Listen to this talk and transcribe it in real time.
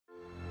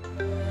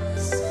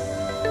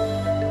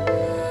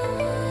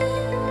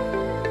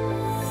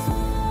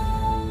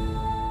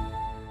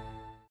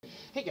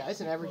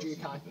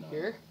Evergecon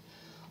here.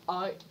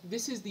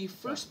 This is the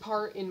first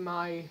part in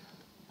my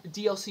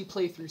DLC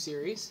playthrough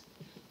series,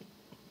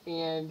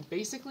 and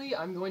basically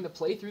I'm going to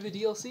play through the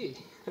DLC.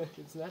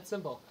 It's that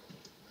simple.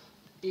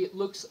 It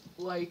looks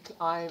like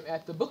I'm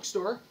at the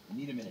bookstore.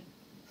 Need a minute.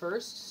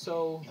 First,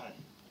 so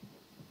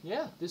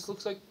yeah, this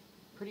looks like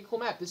a pretty cool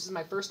map. This is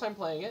my first time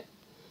playing it.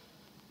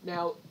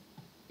 Now,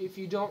 if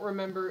you don't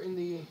remember in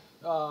the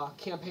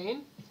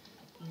campaign,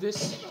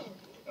 this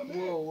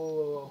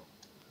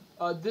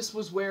this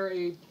was where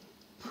a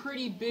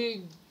pretty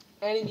big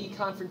enemy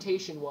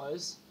confrontation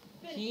was.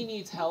 He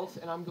needs health,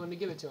 and I'm going to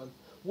give it to him.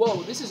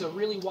 Whoa, this is a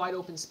really wide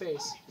open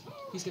space.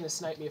 He's going to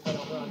snipe me if I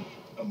don't run.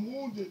 I'm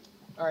wounded.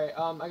 Alright,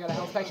 I got a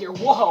health pack here.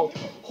 Whoa!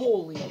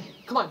 Holy.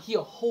 Come on,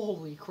 heal.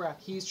 Holy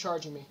crap, he's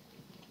charging me.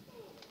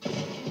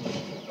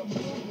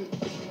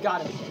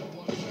 Got him.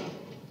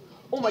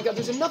 Oh my god,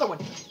 there's another one.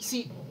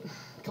 See,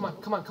 come on,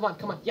 come on, come on,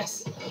 come on.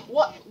 Yes.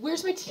 What?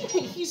 Where's my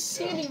teammate? He's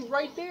standing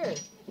right there.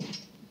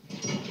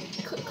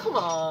 Come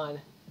on.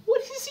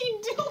 What is he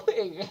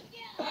doing?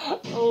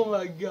 Oh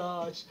my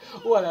gosh.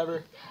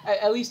 Whatever.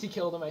 At least he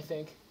killed him, I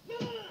think.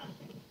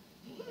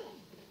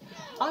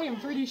 I am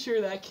pretty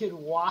sure that kid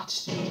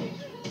watched me.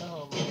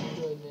 Oh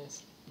my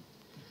goodness.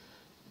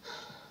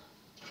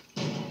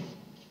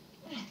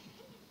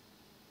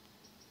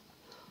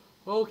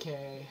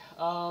 Okay.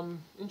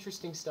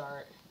 Interesting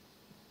start.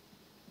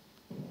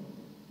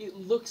 It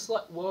looks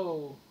like...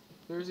 Whoa.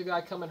 There's a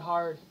guy coming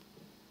hard.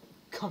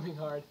 Coming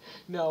hard.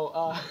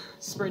 No,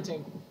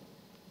 sprinting.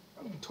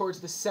 Towards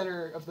the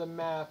center of the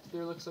map.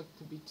 There looks like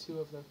to be two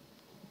of them.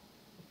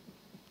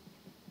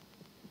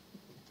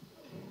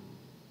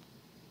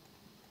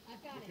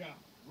 I've got it.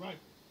 Right.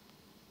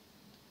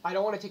 I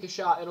don't want to take a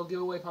shot. It'll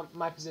give away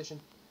my position.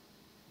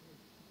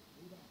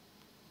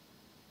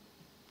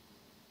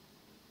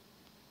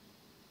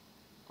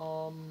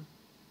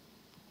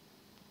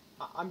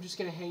 I'm just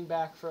gonna hang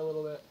back for a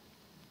little bit.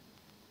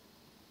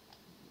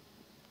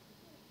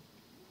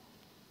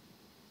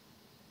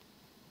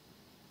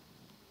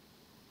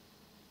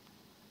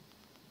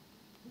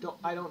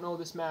 I don't know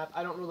this map.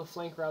 I don't know the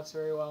flank routes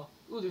very well.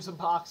 Ooh, there's a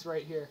box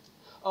right here.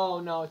 Oh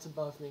no, it's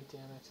above me,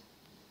 damn it.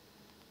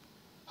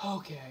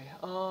 Okay,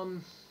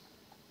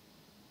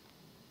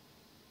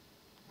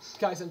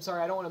 guys, I'm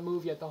sorry, I don't want to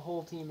move yet. The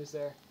whole team is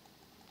there.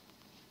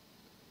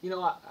 You know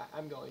what?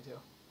 I'm going to.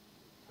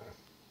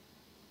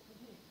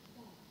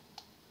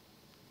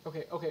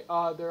 Okay, okay,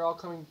 they're all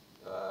coming.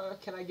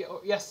 Can I get...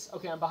 Oh, yes,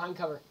 okay, I'm behind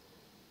cover.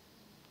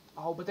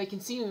 Oh, but they can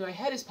see me. My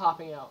head is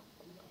popping out.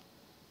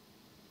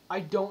 I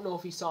don't know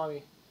if he saw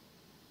me.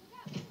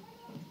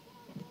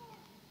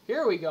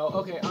 Here we go.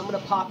 Okay, I'm going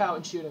to pop out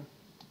and shoot him.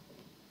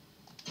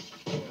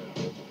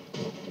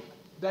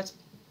 That's...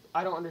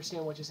 I don't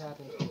understand what just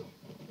happened.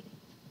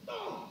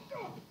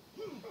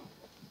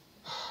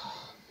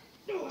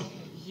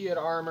 He had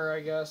armor, I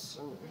guess.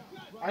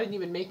 I didn't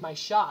even make my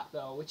shot,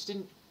 though, which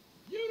didn't...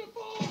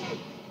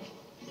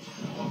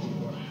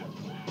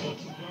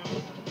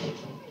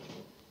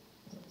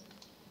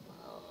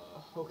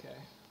 Okay.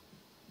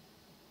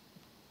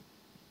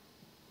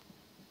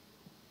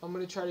 I'm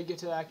gonna try to get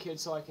to that kid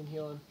so I can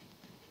heal him.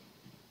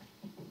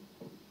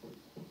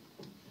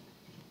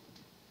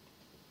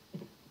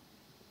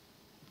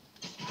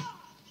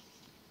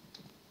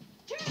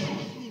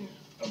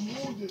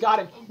 Got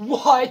him.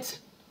 What?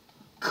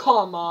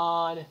 Come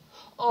on.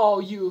 Oh,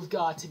 you've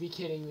got to be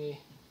kidding me.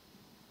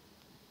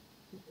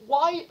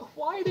 Why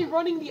are they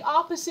running the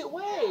opposite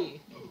way?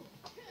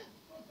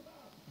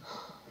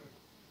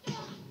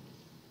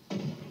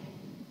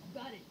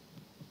 Got it.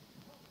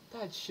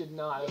 That should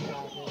not have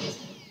happened.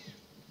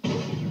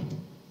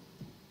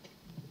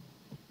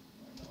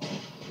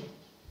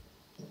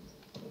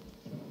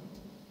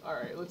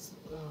 Alright, let's...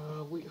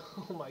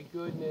 oh my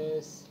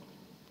goodness.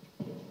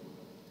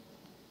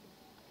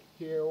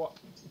 Here,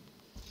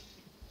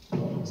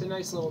 it's a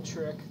nice little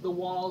trick. The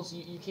walls,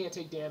 you can't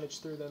take damage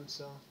through them,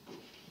 so...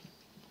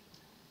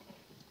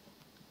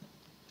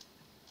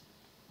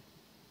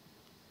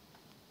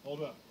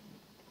 Hold up.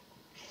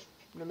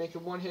 I'm gonna make a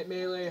one-hit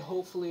melee,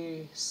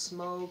 hopefully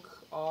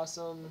smoke,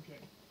 awesome, Okay,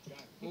 got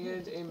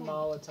it. and a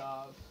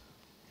Molotov.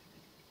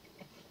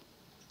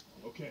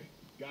 Okay,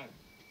 got it.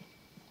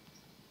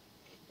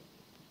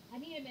 I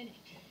need a minute.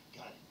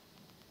 Got it.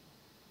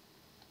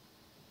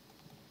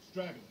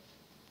 Straggler.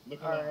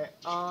 Look around.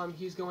 Alright,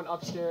 he's going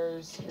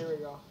upstairs. Here we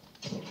go.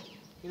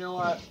 You know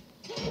what?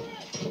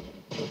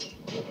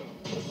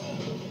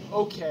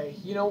 Okay,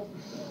 you know...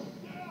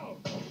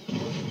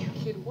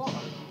 Kid, what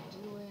are you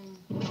doing?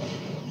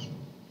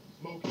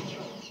 Smoking.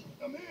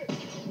 I'm in.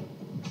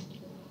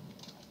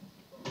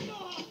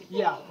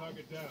 Yeah,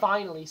 Target down.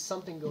 finally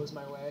something goes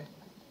my way.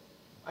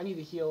 I need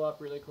to heal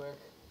up really quick.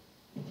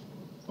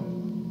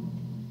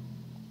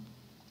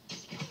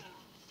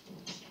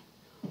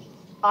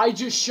 I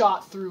just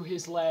shot through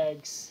his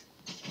legs.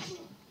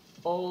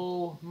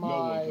 Oh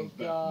my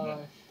gosh.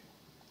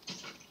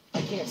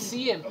 I can't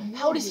see him.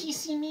 How does he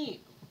see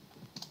me?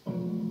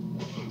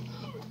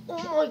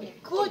 Oh my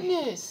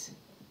goodness.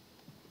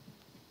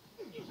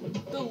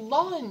 The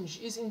lunge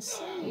is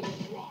insane.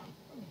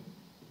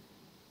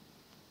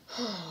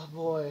 Oh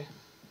boy.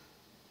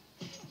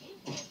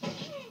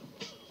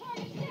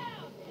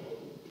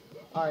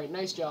 Alright,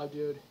 nice job,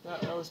 dude.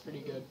 That was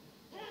pretty good.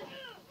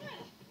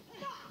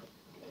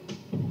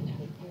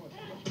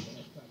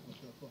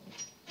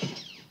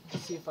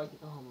 Let's see if I can...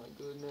 Oh my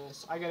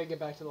goodness. I gotta get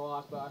back to the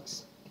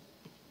lockbox.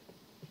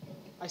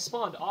 I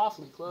spawned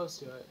awfully close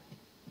to it.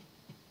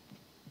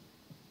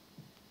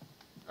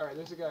 Alright,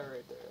 there's a guy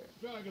right there.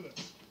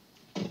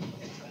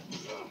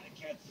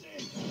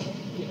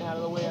 Getting out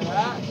of the way of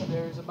that.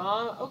 There's a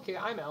bomb. Okay,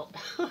 I'm out.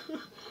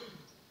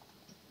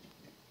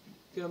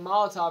 Get a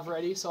Molotov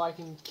ready so I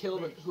can kill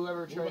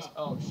whoever tries...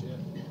 Oh, shit.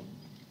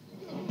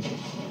 Oh, my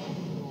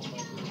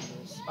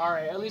goodness.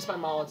 Alright, at least my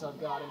Molotov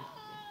got him.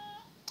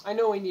 I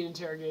know we need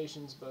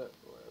interrogations, but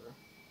whatever.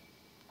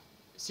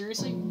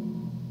 Seriously?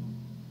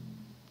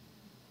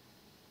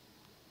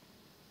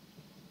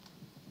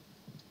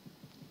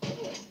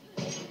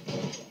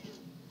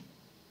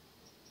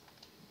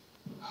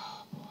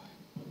 Oh,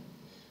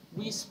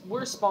 boy.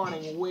 We're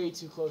spawning way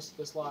too close to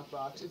this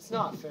lockbox. It's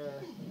not fair.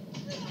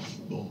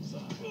 Bullseye.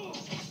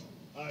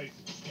 Ice.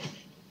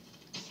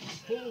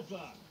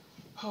 Bullseye.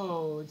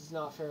 Oh, it's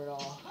not fair at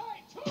all.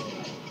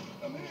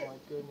 Oh my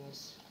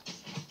goodness.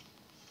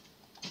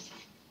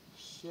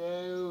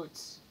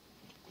 Shoot.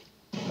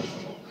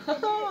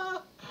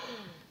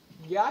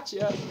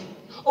 Gotcha.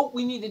 Oh,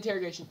 we need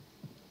interrogation.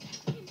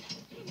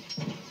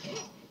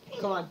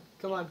 Come on,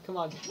 come on, come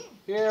on.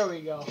 Here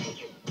we go.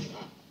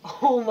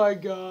 Oh my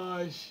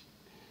gosh.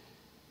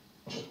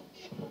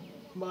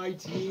 My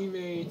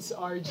teammates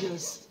are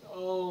just...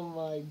 Oh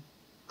my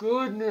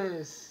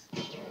goodness.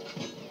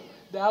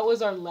 That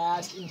was our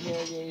last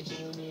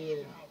interrogation we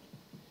needed.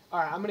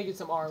 Alright, I'm gonna get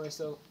some armor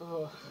so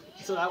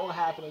that won't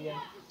happen again.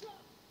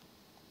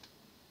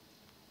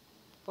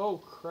 Oh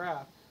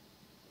crap.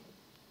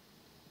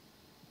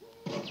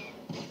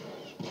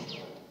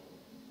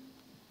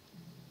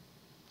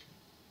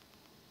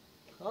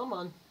 Come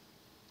on.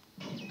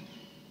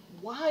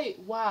 Why?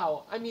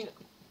 Wow. I mean...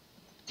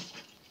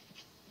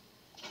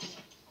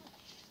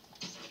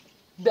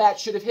 That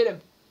should have hit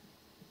him.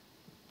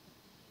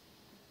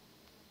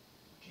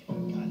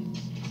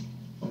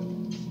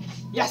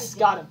 Yes,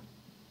 got him.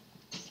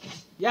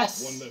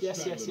 Yes,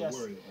 yes, yes,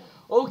 yes.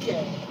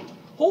 Okay.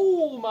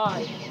 Oh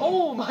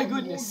my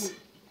goodness.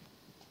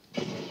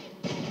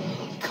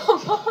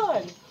 Come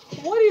on.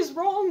 What is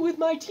wrong with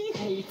my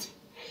teammate?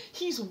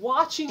 He's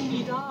watching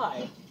me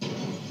die.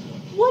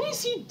 What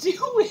is he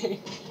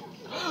doing?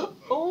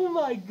 Oh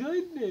my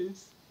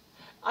goodness.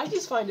 I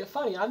just find it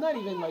funny. I'm not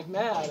even like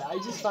mad. I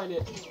just find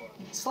it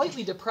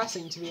slightly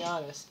depressing, to be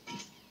honest.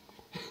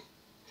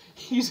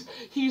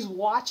 He's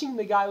watching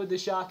the guy with the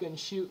shotgun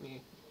shoot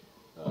me.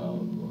 Oh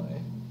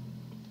boy.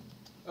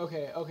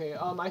 Okay, okay.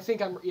 I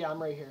think I'm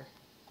right here.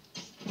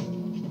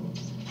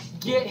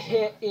 Get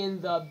hit in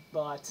the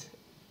butt.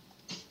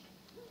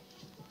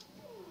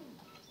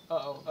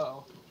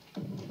 Uh-oh.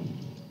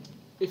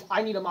 If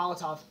I need a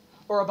Molotov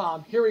or a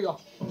bomb. Here we go.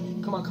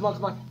 Come on, come on,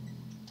 come on.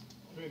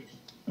 Finish.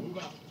 Move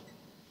out.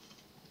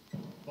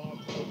 Bomb.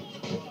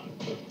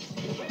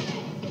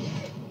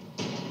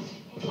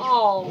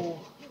 Oh,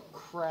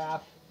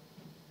 crap.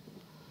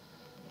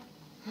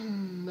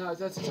 No,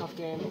 that's a tough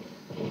game.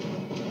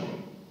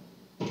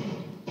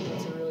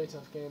 That's a really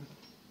tough game.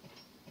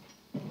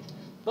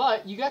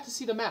 But you got to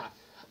see the map.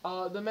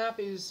 The map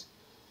is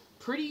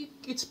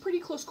it's pretty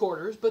close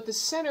quarters, but the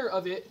center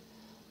of it,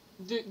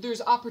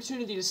 there's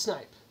opportunity to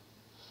snipe.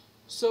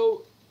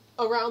 So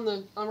around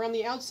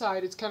the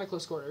outside, it's kind of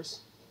close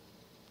quarters,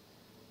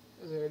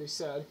 as I already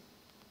said.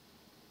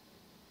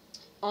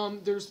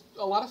 There's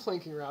a lot of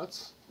flanking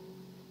routes,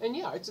 and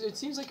yeah, it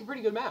seems like a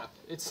pretty good map.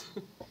 It's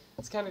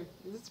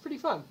pretty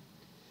fun.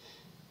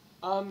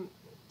 I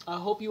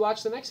hope you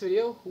watch the next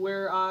video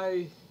where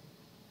I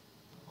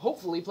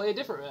hopefully play a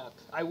different map.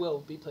 I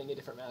will be playing a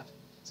different map.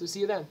 So see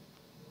you then.